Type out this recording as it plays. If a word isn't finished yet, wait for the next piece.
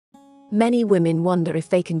Many women wonder if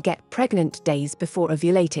they can get pregnant days before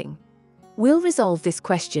ovulating. We'll resolve this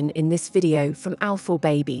question in this video from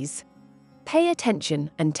AllForBabies. Pay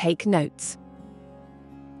attention and take notes.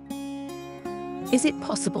 Is it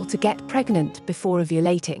possible to get pregnant before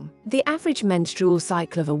ovulating? The average menstrual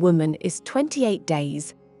cycle of a woman is 28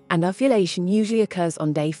 days, and ovulation usually occurs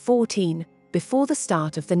on day 14, before the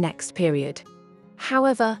start of the next period.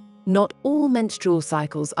 However, not all menstrual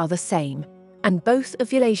cycles are the same, and both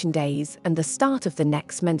ovulation days and the start of the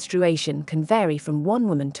next menstruation can vary from one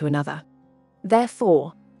woman to another.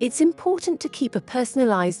 Therefore, it's important to keep a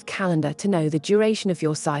personalized calendar to know the duration of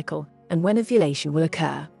your cycle and when ovulation will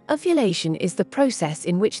occur. Ovulation is the process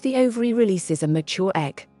in which the ovary releases a mature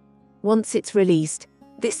egg. Once it's released,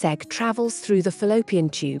 this egg travels through the fallopian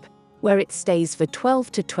tube, where it stays for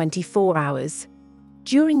 12 to 24 hours.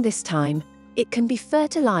 During this time, it can be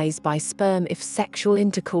fertilized by sperm if sexual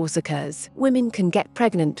intercourse occurs. Women can get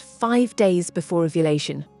pregnant 5 days before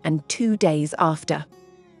ovulation and 2 days after.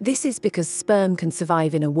 This is because sperm can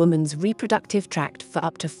survive in a woman's reproductive tract for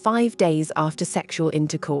up to 5 days after sexual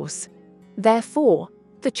intercourse. Therefore,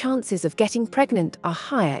 the chances of getting pregnant are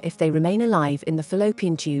higher if they remain alive in the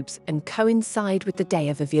fallopian tubes and coincide with the day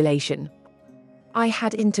of ovulation. I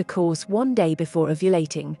had intercourse 1 day before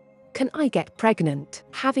ovulating. Can I get pregnant?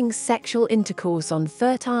 Having sexual intercourse on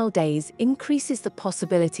fertile days increases the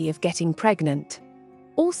possibility of getting pregnant.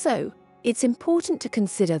 Also, it's important to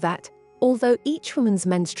consider that, although each woman's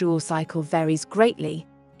menstrual cycle varies greatly,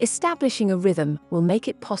 establishing a rhythm will make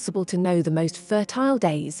it possible to know the most fertile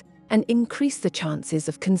days and increase the chances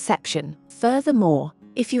of conception. Furthermore,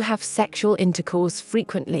 if you have sexual intercourse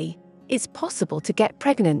frequently, it's possible to get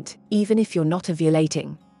pregnant even if you're not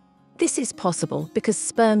ovulating. This is possible because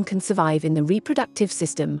sperm can survive in the reproductive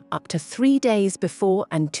system up to 3 days before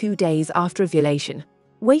and 2 days after ovulation,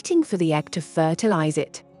 waiting for the egg to fertilize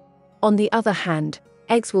it. On the other hand,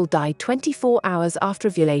 eggs will die 24 hours after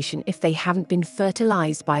ovulation if they haven't been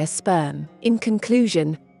fertilized by a sperm. In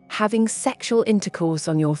conclusion, having sexual intercourse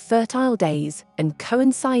on your fertile days and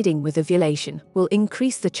coinciding with ovulation will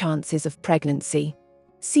increase the chances of pregnancy.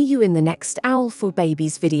 See you in the next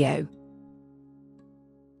AllForBabies video.